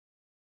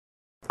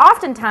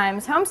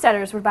Oftentimes,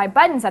 homesteaders would buy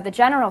buttons at the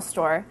general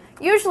store,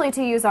 usually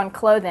to use on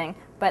clothing,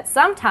 but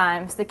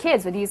sometimes the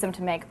kids would use them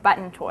to make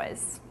button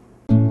toys.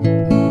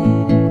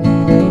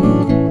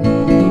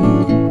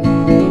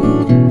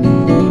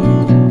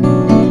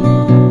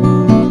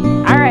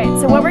 Alright,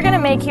 so what we're going to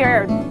make here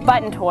are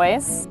button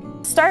toys.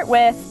 Start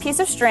with a piece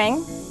of string.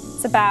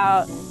 It's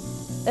about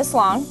this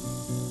long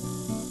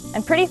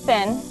and pretty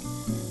thin.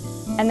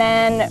 And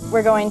then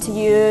we're going to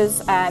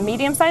use a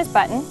medium-sized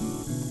button.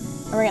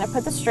 And we're going to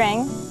put the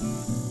string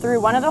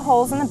through one of the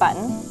holes in the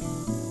button.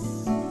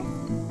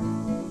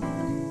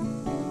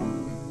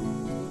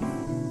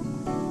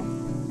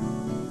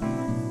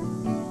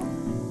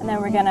 And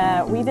then we're going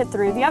to weave it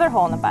through the other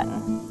hole in the button.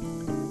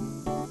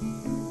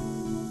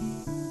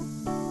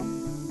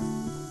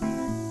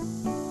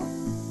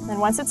 And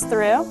once it's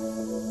through,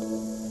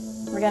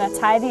 we're going to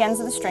tie the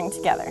ends of the string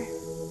together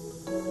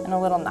in a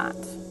little knot.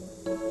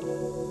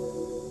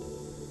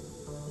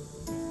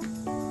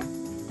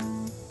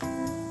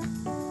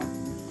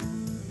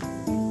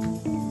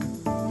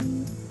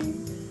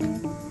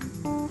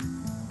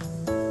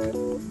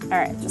 All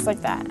right, just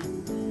like that.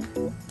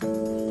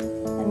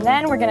 And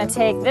then we're going to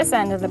take this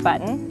end of the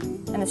button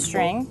and the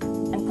string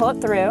and pull it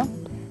through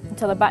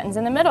until the button's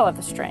in the middle of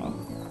the string.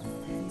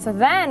 So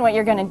then what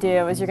you're going to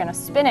do is you're going to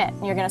spin it,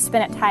 and you're going to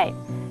spin it tight.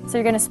 So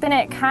you're going to spin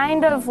it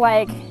kind of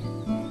like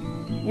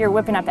you're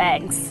whipping up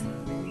eggs.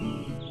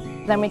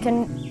 Then we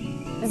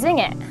can zing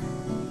it.